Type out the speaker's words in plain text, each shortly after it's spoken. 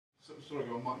Sorry,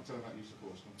 go on, Mike, tell me about use of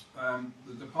force.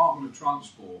 The Department of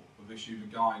Transport have issued a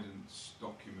guidance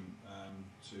document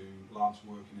to lads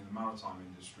working in the maritime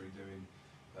industry doing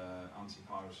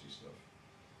anti-piracy stuff.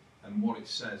 And what it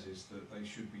says is that they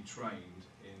should be trained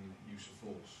in use of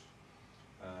force.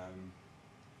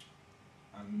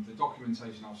 And the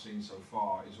documentation I've seen so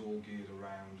far is all geared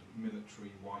around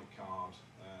military white card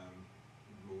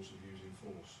rules of using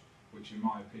force, which in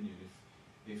my opinion,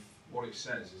 if what it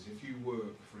says is if you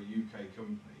work for a UK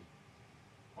company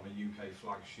on a UK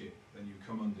flag ship, then you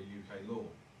come under UK law.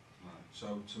 Right.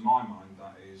 So to my mind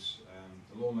that is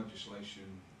the law and legislation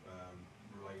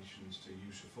relations to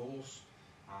use of force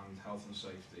and health and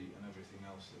safety and everything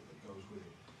else that goes with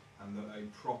it, and that a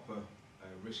proper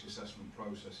risk assessment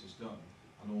process is done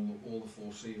and all the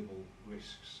foreseeable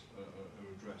risks are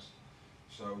addressed.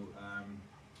 So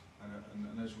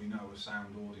and as we know, a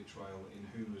sound audit trail in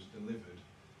who has delivered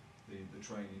the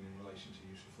training in relation to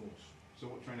use of force.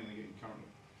 So what training are they getting currently?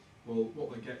 Well,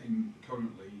 what they're getting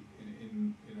currently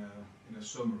in a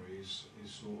summary is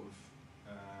sort of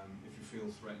if you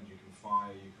feel threatened, you can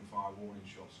fire warning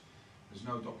shots. There's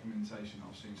no documentation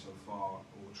I've seen so far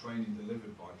or training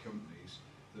delivered by companies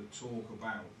that talk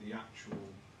about the actual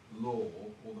law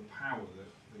or the power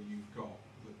that you've got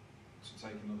to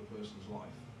take another person's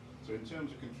life. So in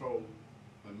terms of control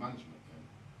and management then,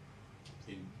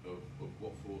 of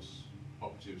what force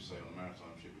operatives say on a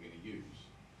maritime ship are going to use,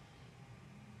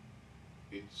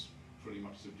 it's pretty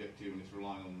much subjective and it's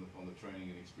relying on the training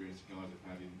and experience the guys have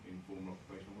had in former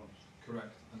operational roles.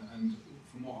 Correct, and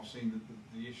from what I've seen,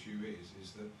 the issue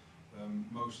is that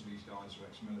most of these guys are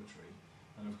ex-military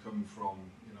and have come from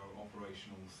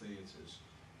operational theatres,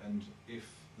 and if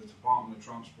the Department of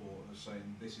Transport are saying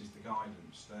this is the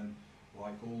guidance, then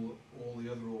like all the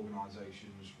other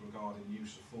organisations regarding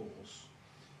use of force,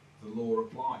 the law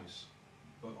applies.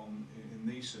 But in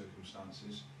these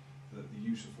circumstances, the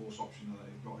use of force option that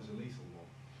they've got is a lethal one.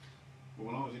 Well,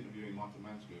 when I was interviewing Michael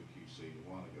Mansfield QC a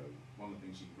while ago, one of the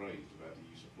things he raised about the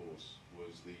use of force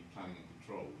was the planning and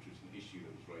control, which was an issue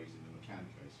that was raised in the McCann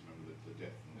case. Remember the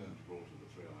death from Gibraltar, the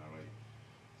 3 IRA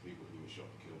people who were shot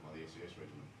and killed by the SES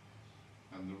regiment.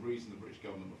 And the reason the British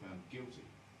government were found guilty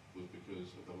was because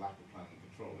of the lack of planning and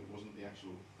control. It wasn't the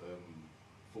actual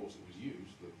force that was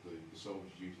used, the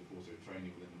soldiers used the force they were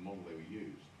training within the model they were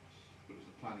used, but it was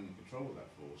the planning and control of that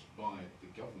force by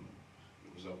the government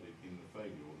that resulted in the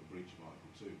failure or the breach of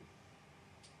Article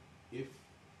 2. If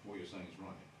what you're saying is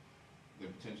right,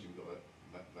 then potentially we've got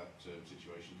that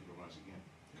situation could arise again.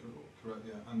 Correct,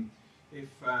 yeah. And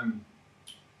if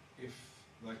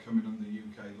they're coming under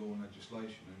UK law and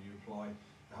legislation and you apply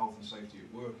the Health and Safety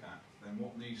at Work Act, then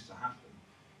what needs to happen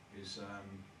is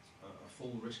a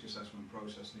full risk assessment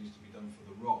process needs to be done for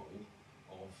the role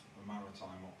of a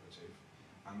maritime operative,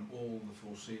 and all the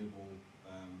foreseeable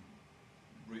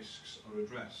risks are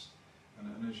addressed. And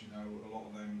as you know, a lot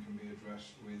of them can be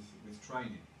addressed with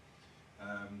training.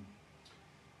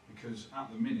 Because at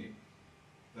the minute,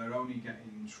 they're only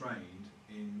getting trained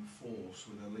in force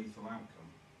with a lethal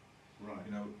outcome. Right.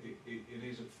 It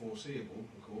is foreseeable,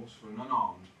 of course, for an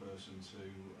unarmed person to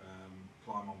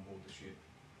climb on board the ship.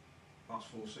 That's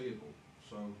foreseeable.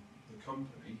 So the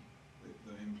company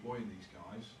that employ these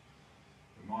guys,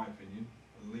 in my opinion,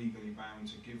 are legally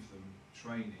bound to give them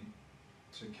training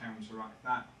to counteract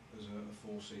that as a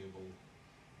foreseeable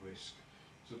risk.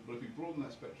 So, but if we broaden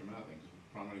that spectrum out then, because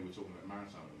primarily we're talking about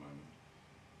maritime at the moment,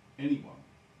 anyone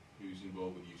who's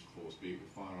involved with use of force, be it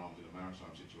with firearms in a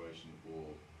maritime situation or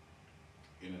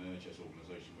in an NHS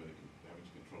organisation where they're having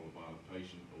to control a violent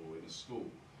patient, or in a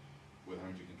school where they're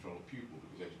having to control a pupil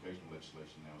because educational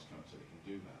legislation now has come so they can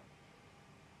do that.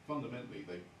 Fundamentally,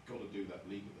 they've got to do that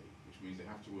legally, which means they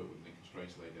have to work within the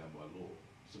constraints laid down by law.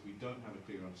 So if we don't have a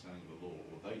clear understanding of the law,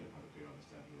 or they don't have a clear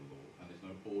understanding of the law, and there's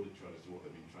no audit trail as to what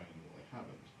they've been trained and what they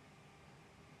haven't,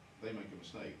 they make a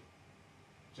mistake.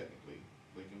 Technically,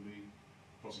 they can be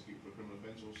prosecuted for a criminal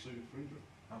offence or sued for injury.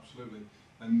 Absolutely.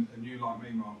 And you, like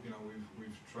me, Mark,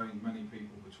 we've trained many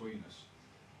people between us.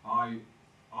 I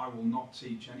will not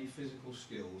teach any physical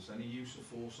skills, any use of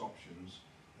force options,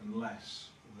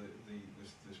 unless the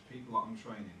people that I'm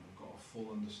training have got a full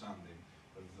understanding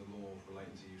of the law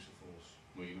relating to use of force.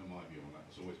 Well, you know my view on that.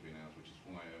 It's always been ours, which is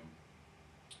why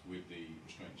with the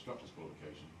restraint instructors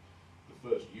qualification, the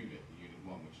first unit, the unit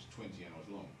 1, which is 20 hours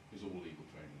long, is all legal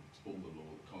training. It's all the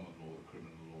law, the common law, the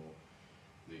criminal law,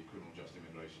 the Criminal Justice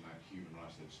Immigration Act, human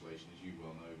rights legislation, as you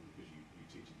well know because you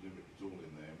teach and deliver it. It's all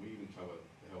in there. We even cover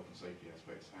the health and safety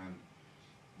aspects and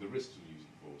the risks of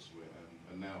using force.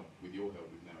 And now, with your help,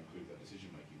 we've now included that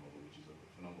decision-making model, which is a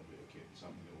phenomenal bit of kit and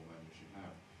something that all members should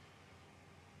have.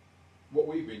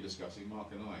 What we've been discussing,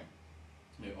 Mark and I,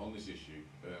 on this issue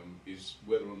is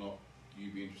whether or not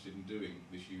you'd be interested in doing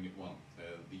this Unit 1.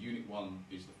 The Unit 1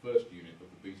 is the first unit of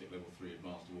the BTEC Level 3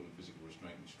 Advanced Award in Physical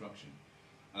Restraint Instruction.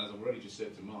 And as I've already just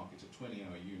said to Mark, it's a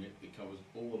 20-hour unit. It covers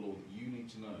all the law that you need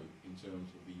to know in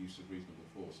terms of the use of reasonable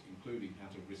force, including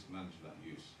how to risk manage that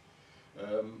use.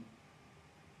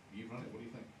 You've run it, what do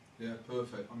you think? Yeah,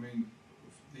 perfect. I mean,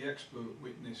 the expert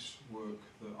witness work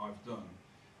that I've done,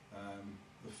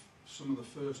 some of the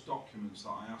first documents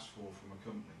that I asked for from a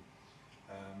company,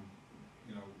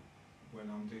 you know, when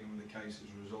I'm dealing with a case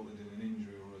that's resulted in an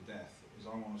injury or a death, is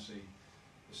I want to see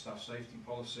the staff safety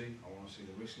policy, I want to see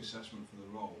the risk assessment for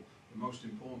the role, but most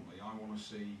importantly, I want to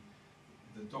see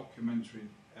the documentary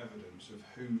evidence of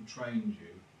who trained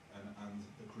you and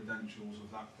the credentials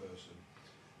of that person.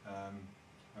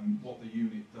 And what the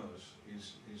unit does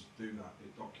is do that.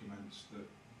 It documents that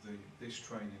this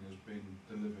training has been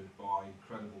delivered by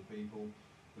credible people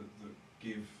that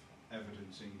give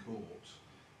evidence in court,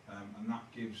 and that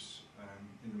gives,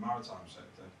 in the maritime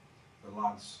sector, the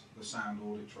lads the sound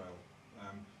audit trail.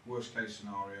 Worst case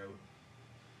scenario,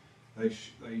 they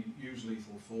use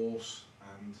lethal force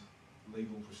and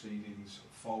legal proceedings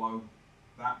follow.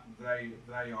 That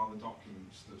they are the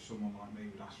documents that someone like me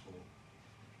would ask for.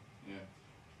 Yeah.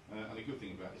 And the good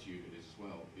thing about this unit is, as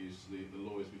well, is the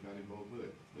lawyers we've had involved with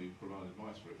it. They provide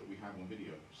advice for it that we have on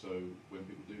video. So when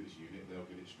people do this unit, they'll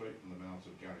get it straight from the mouths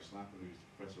of Gary Slapper, who's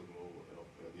the Professor of Law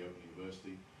at the Open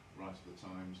University, right to the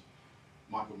Times,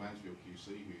 Michael Mansfield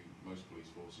QC, who most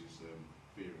police forces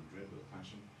fear and dread with a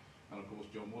passion, and of course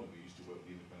John Waller, who used to work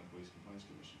with the Independent Police Complaints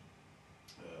Commission.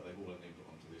 They've all had input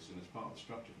onto this, and as part of the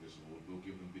structure for this award, we'll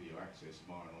give them video access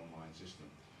via an online system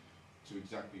to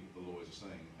exactly what the lawyers are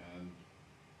saying, and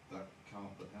that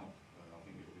can't but help. I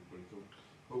think it'll be pretty cool.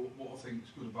 But what I think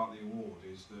is good about the award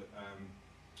is that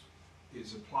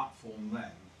it's a platform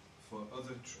then for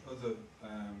other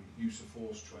use of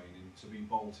force training to be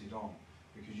bolted on,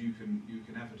 because you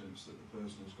can evidence that the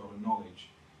person has got a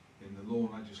knowledge in the law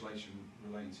and legislation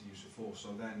relating to use of force.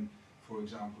 So then, for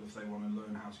example, if they want to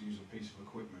learn how to use a piece of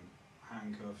equipment,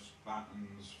 handcuffs,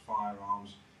 batons,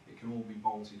 firearms, it can all be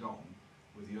bolted on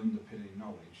with the underpinning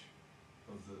knowledge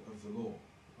of the law.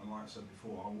 And like I said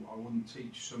before, I wouldn't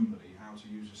teach somebody how to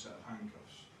use a set of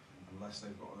handcuffs unless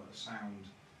they've got a sound,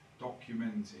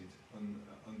 documented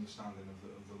understanding of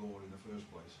the law in the first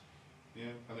place.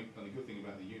 Yeah, and the good thing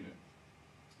about the unit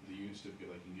certificate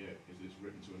they can get is it's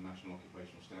written to a national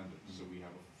occupational standard. So we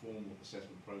have a formal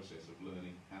assessment process of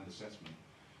learning and assessment,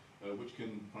 which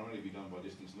can primarily be done by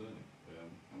distance learning,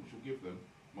 and which will give them,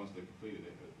 once they've completed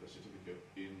it, a certificate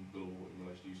in the law in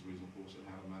relation to use of reasonable force and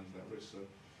how to manage that risk. So,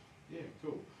 yeah,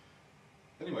 cool.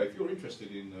 Anyway, if you're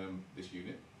interested in this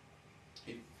unit,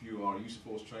 if you are a use of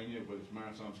force trainer, whether it's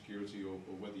maritime security or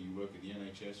whether you work in the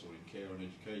NHS or in care and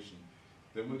education,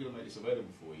 then we're going to make this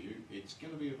available for you. It's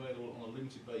going to be available on a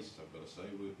limited basis, I've got to say.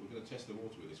 We're going to test the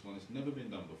water with this one. It's never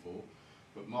been done before,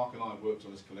 but Mark and I have worked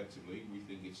on this collectively. We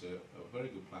think it's a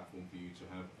very good platform for you to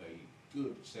have a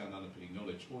good sound underpinning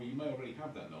knowledge, or you may already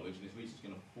have that knowledge, and at least it's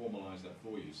going to formalise that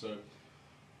for you. So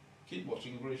keep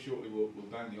watching, and very shortly we'll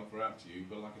bang the offer out to you,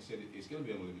 but like I said, it's going to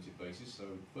be on a limited basis, so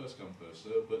first come, first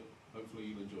serve, but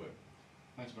hopefully you'll enjoy it.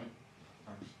 Thanks, mate.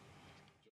 Thanks.